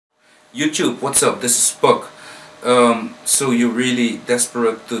YouTube, what's up? This is Puck. So you're really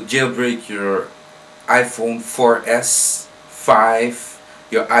desperate to jailbreak your iPhone 4S, 5,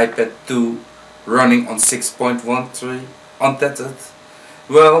 your iPad 2 running on 6.13 untethered?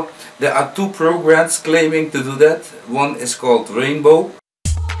 Well, there are two programs claiming to do that. One is called Rainb0w.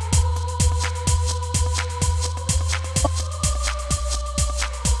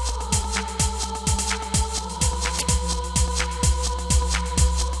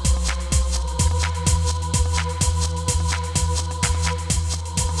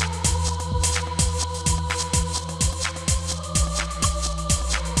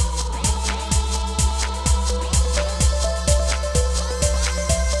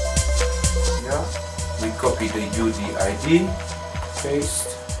 We copy the UDID, paste.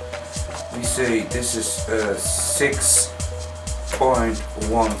 We say this is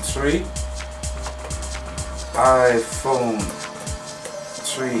 6.13 iPhone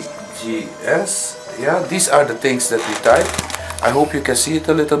 3GS. Yeah, these are the things that we type. I hope you can see it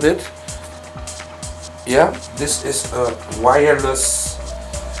a little bit. Yeah, this is a wireless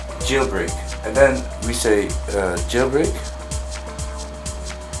jailbreak. And then we say jailbreak.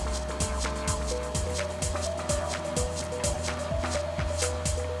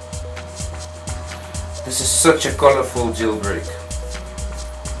 This is such a colorful jailbreak,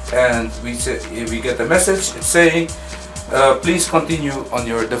 and we get a message. It's saying please continue on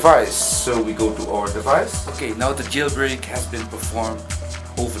your device. So we go to our device. Okay, now the jailbreak has been performed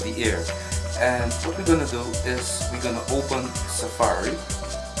over the air, and what we're gonna do is we're gonna open Safari.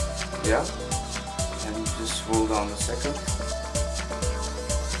 Yeah, and just hold on a second.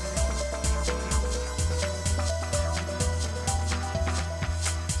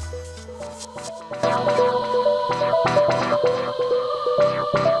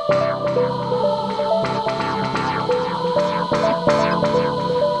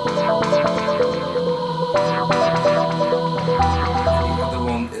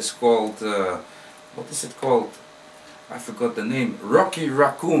 Called what is it called? I forgot the name.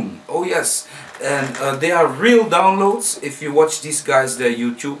 Racoon. Oh yes, and they are real downloads. If you watch these guys their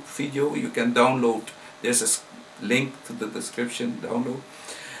YouTube video, you can download. There's a link to the description. Download,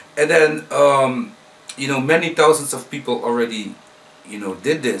 and then you know, many thousands of people already, you know,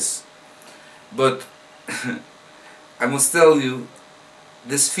 did this, but I must tell you,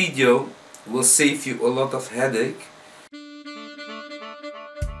 this video will save you a lot of headache.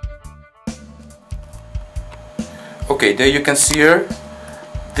 Okay, there you can see her.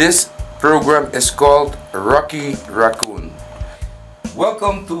 This program is called Racoon.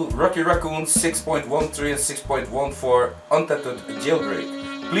 Welcome to Racoon 6.13 and 6.14 untethered jailbreak.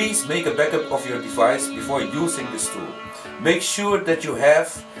 Please make a backup of your device before using this tool. Make sure that you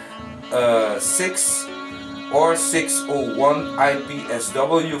have 6 or 601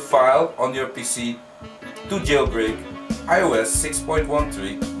 IPSW file on your PC to jailbreak iOS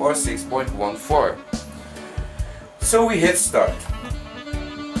 6.13 or 6.14. So we hit start.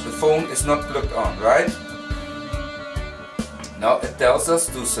 The phone is not plugged on, right? Now it tells us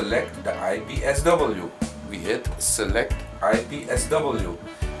to select the IPSW. We hit select IPSW.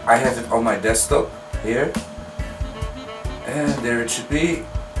 I have it on my desktop here, and there it should be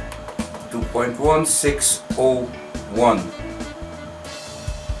 2.1601.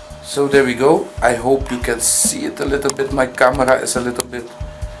 So there we go. I hope you can see it a little bit. My camera is a little bit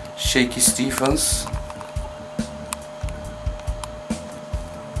shaky Stevens.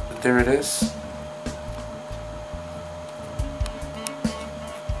 There it is.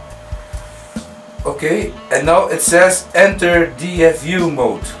 Okay, and now it says enter DFU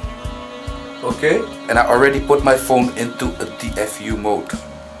mode. Okay, and I already put my phone into a DFU mode.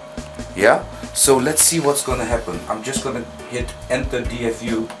 Yeah, so let's see what's gonna happen. I'm just gonna hit enter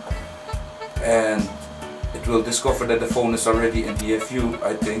DFU, and it will discover that the phone is already in DFU,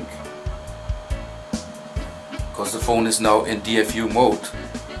 I think, because the phone is now in DFU mode.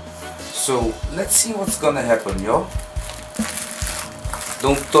 So let's see what's gonna happen, yo.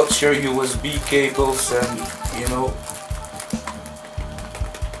 Don't touch your USB cables and, you know,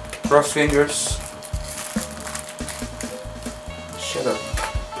 cross fingers. Shut up.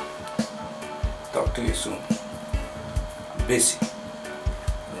 Talk to you soon. I'm busy.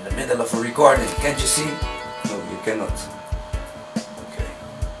 I'm in the middle of a recording. Can't you see? No, you cannot. Okay.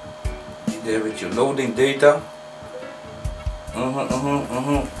 Be there with your loading data.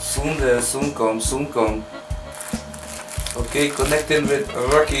 Soon there, soon come, soon come. Okay, connecting with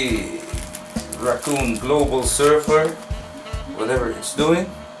Racoon global server, whatever it's doing.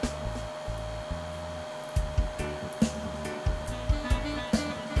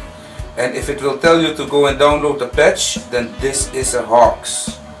 And if it will tell you to go and download the patch, then this is a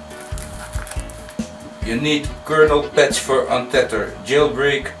hoax. you need kernel patch for UNTETHERD.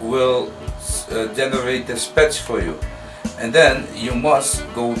 Jailbreak will generate this patch for you, and then you must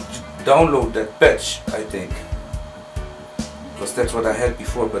go download that patch, I think, because that's what I had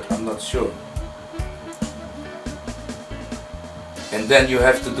before, but I'm not sure. And then you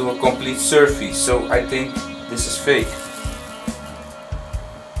have to do a complete survey, so I think this is fake.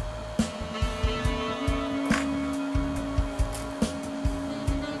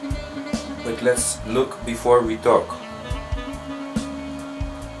 But let's look before we talk,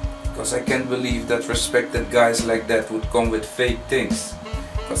 because I can't believe that respected guys like that would come with fake things.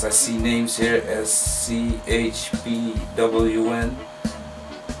 Because I see names here as CHPWN,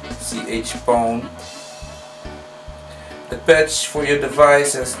 CH-pound. The patch for your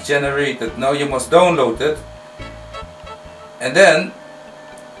device has generated. Now you must download it, and then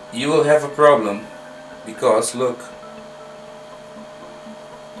you will have a problem, because look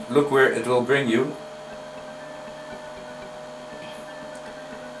where it will bring you.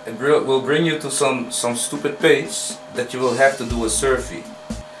 It will bring you to some stupid page that you will have to do a survey.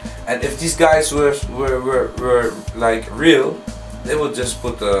 And if these guys were like real, they would just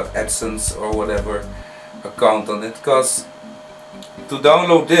put a AdSense or whatever account on it. Because to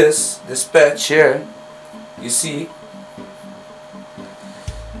download this patch here, you see,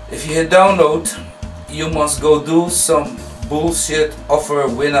 if you hit download, you must go do some bullshit, offer,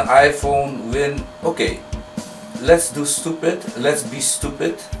 win an iPhone, win. Okay, let's do stupid, let's be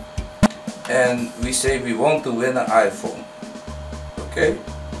stupid, and we say we want to win an iPhone. Okay,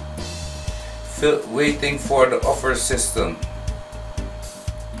 waiting for the offer system.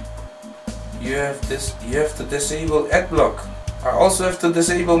 You have to disable adblock. I also have to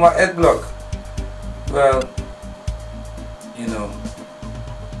disable my adblock. Well, you know.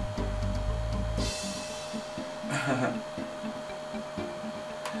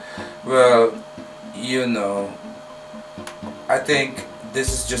 Well, you know, I think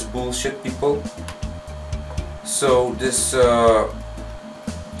this is just bullshit, people. So this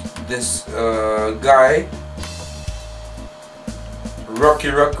guy,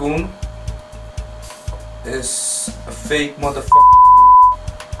 Racoon, is a fake motherfucker,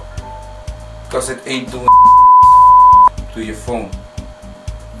 because it ain't doing to your phone.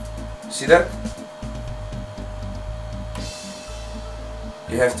 See that?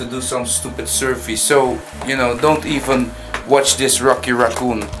 You have to do some stupid survey. So, you know, don't even watch this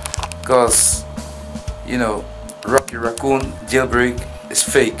Racoon, because, you know, Racoon jailbreak is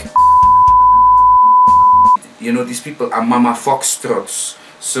fake. You know, these people are mama foxtrots.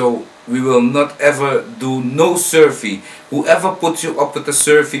 So we will not ever do no survey. Whoever puts you up with a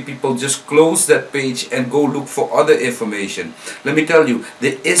survey, people, just close that page and go look for other information. Let me tell you,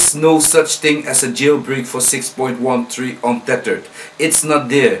 there is no such thing as a jailbreak for 6.13 UNTETHERD. It's not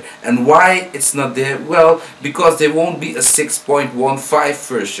there. And why it's not there? Well, because there won't be a 6.15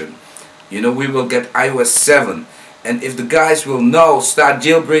 version. You know, we will get iOS 7. And if the guys will now start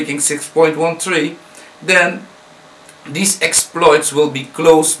jailbreaking 6.13, then these exploits will be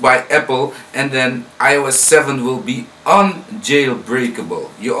closed by Apple, and then iOS 7 will be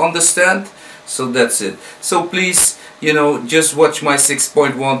unjailbreakable. You understand? So that's it. So please, you know, just watch my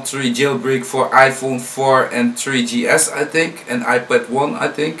 6.13 jailbreak for iPhone 4 and 3GS, I think, and iPad 1, I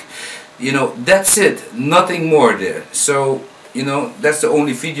think. You know, that's it. Nothing more there. So, you know, that's the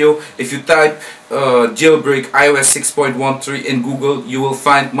only video. If you type jailbreak iOS 6.13 in Google, you will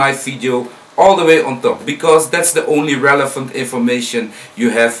find my video all the way on top, because that's the only relevant information you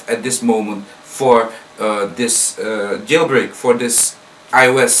have at this moment for this jailbreak, for this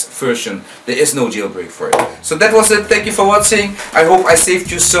iOS version. There is no jailbreak for it. So that was it. Thank you for watching. I hope I saved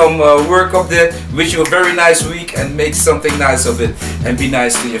you some work up there. Wish you a very nice week, and make something nice of it, and be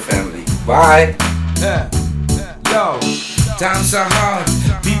nice to your family. Bye. Yo, times are hard,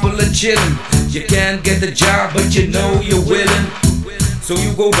 people are chilling. You can't get the job, but you know you're willing. So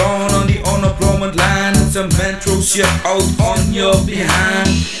you go down on the unemployment line, and some man throws you out on your behind.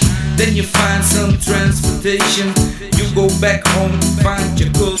 Then you find some transportation. You go back home, find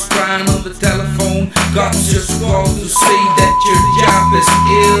your girls crying on the telephone. Cops just called to say that your job is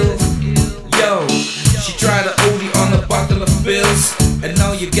ill. Yo, she tried to OD on a bottle of pills, and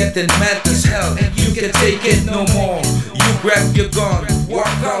now you're getting mad as hell, and you can take it no more. You grab your gun,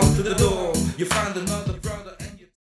 walk out to the door.